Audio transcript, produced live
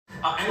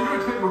Andrew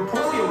Tate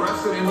reportedly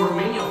arrested in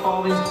Romania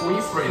following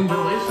police raid in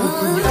relation to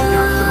the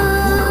abduction of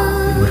two girls.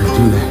 He wouldn't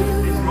do that.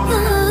 His mother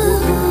had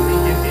forced him to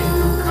take it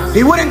into custody.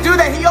 He wouldn't do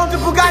that. He owns a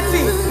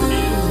Bugatti.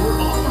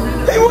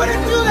 He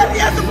wouldn't do that. He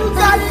has a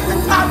Bugatti. He's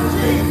a top G.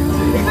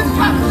 He's a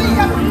top G. He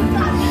has a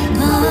Bugatti.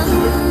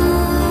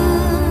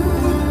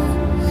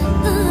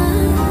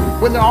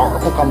 When the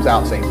article comes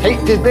out saying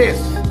Tate did this,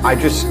 I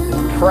just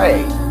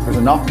pray there's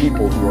enough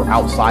people who are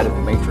outside of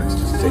the matrix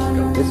to sit and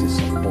go, this is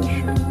some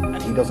bullshit.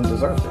 And he doesn't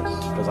deserve this,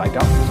 because I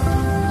don't deserve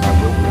it. So I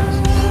will be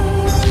innocent.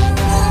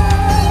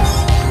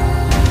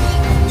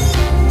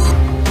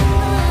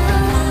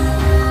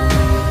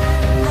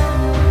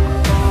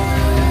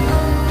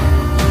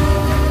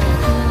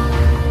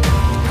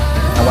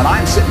 And when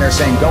I'm sitting there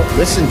saying, don't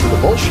listen to the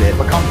bullshit,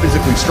 become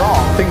physically strong,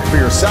 think for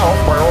yourself,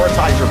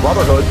 prioritize your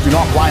brotherhood, do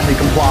not blindly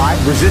comply,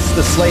 resist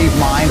the slave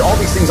mind, all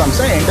these things I'm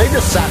saying, they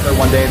just sat there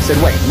one day and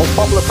said, wait, the most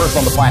popular person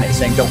on the planet is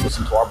saying, don't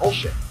listen to our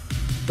bullshit.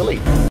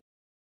 Delete.